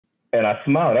And I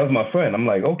smiled. That was my friend. I'm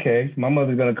like, okay, my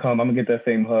mother's gonna come. I'm gonna get that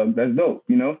same hug. That's dope,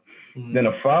 you know? Then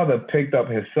a father picked up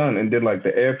his son and did like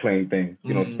the airplane thing,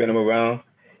 you know, spin him around.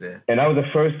 Yeah. And that was the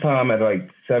first time at like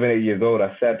 7, 8 years old,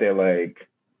 I sat there like,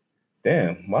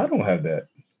 damn, why don't I have that?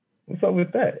 What's up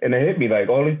with that? And it hit me like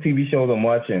all these TV shows I'm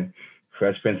watching,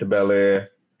 Fresh Prince of Bel-Air,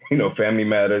 you know, Family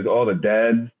Matters, all the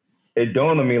dads. It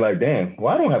dawned on me like, damn,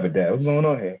 why don't I have a dad? What's going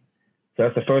on here? So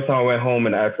that's the first time I went home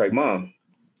and asked like, Mom,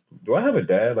 do I have a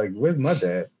dad? Like, where's my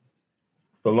dad?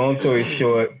 So long story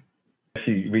short,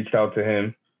 she reached out to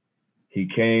him. He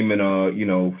came and you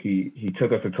know, he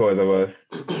took us to Toys R Us.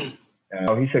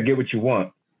 He said, get what you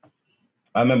want.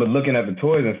 I remember looking at the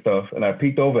toys and stuff, and I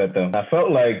peeked over at them. I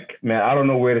felt like, man, I don't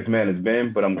know where this man has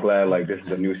been, but I'm glad like this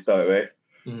is a new start, right?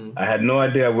 I had no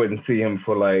idea I wouldn't see him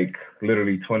for like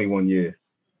literally 21 years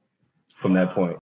from that point.